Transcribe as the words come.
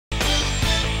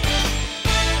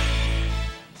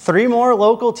Three more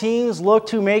local teams look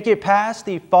to make it past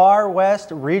the Far West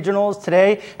Regionals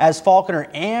today as Falconer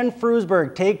and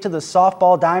Frewsburg take to the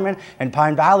softball diamond and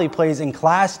Pine Valley plays in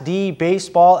Class D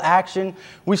baseball action.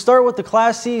 We start with the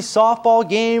Class C softball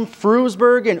game.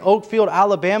 Frewsburg and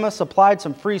Oakfield-Alabama supplied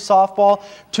some free softball.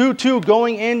 2-2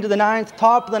 going into the ninth.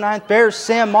 Top of the ninth, Bears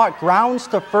Sam Mott grounds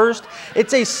to first.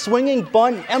 It's a swinging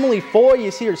bunt. Emily Foy,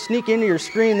 you see her sneak into your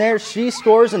screen there. She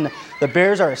scores and the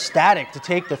Bears are ecstatic to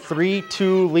take the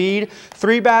 3-2 lead.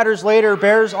 Three batters later,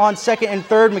 Bears on second and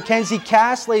third. Mackenzie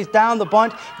Cass lays down the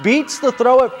bunt, beats the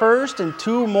throw at first, and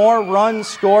two more runs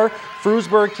score.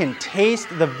 Frewsburg can taste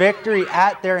the victory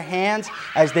at their hands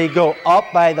as they go up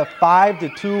by the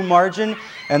 5-2 margin.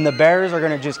 And the Bears are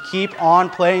going to just keep on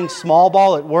playing small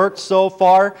ball. It worked so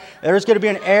far. There's going to be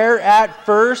an error at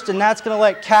first, and that's going to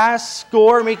let Cass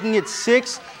score, making it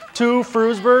 6-2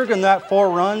 Frewsburg, and that 4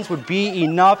 runs would be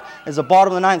enough. As the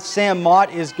bottom of the ninth, Sam Mott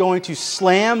is going to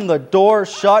slam the door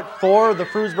shut for the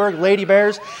Frewsburg Lady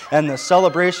Bears, and the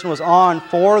celebration was on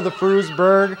for the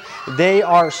Frewsburg. They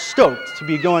are stoked to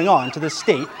be going on to the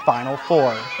state Final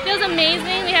Four. It feels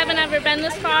amazing. We haven't ever been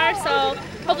this far, so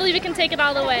hopefully we can take it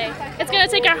all the way. It's going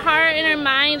to take our heart and our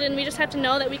mind, and we just have to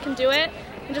know that we can do it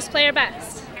and just play our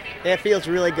best. It feels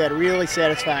really good, really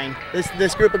satisfying.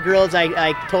 This group of girls,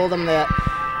 I told them that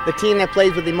the team that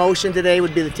plays with emotion today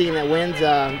would be the team that wins.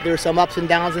 There were some ups and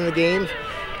downs in the game.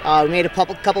 We made a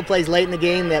couple plays late in the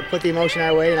game that put the emotion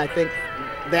our way, and I think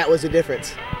that was the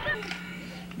difference.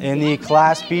 In the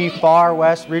Class B Far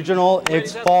West Regional,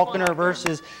 it's Falconer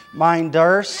versus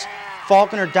Minders.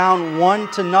 Falconer down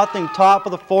 1-0, top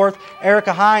of the fourth.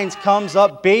 Erica Hines comes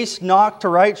up, base knock to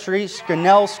right. Sharice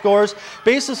Scannell scores.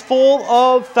 Bases full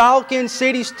of Falcons.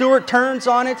 Sadie Stewart turns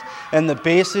on it, and the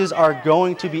bases are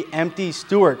going to be empty.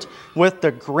 Stewart with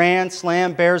the grand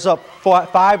slam. Bears up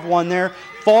 5-1 there.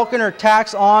 Falconer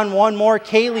tacks on one more.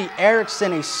 Kaylee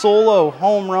Erickson, a solo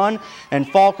home run. And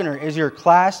Falconer is your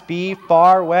Class B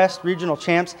Far West Regional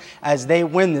champs as they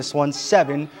win this one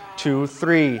 7-3.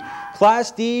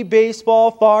 Class D baseball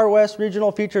Far West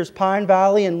Regional features Pine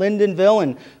Valley and Lyndonville,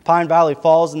 and Pine Valley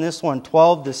falls in this one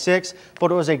 12-6. But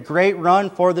it was a great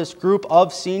run for this group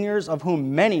of seniors, of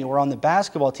whom many were on the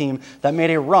basketball team that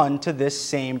made a run to this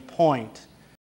same point.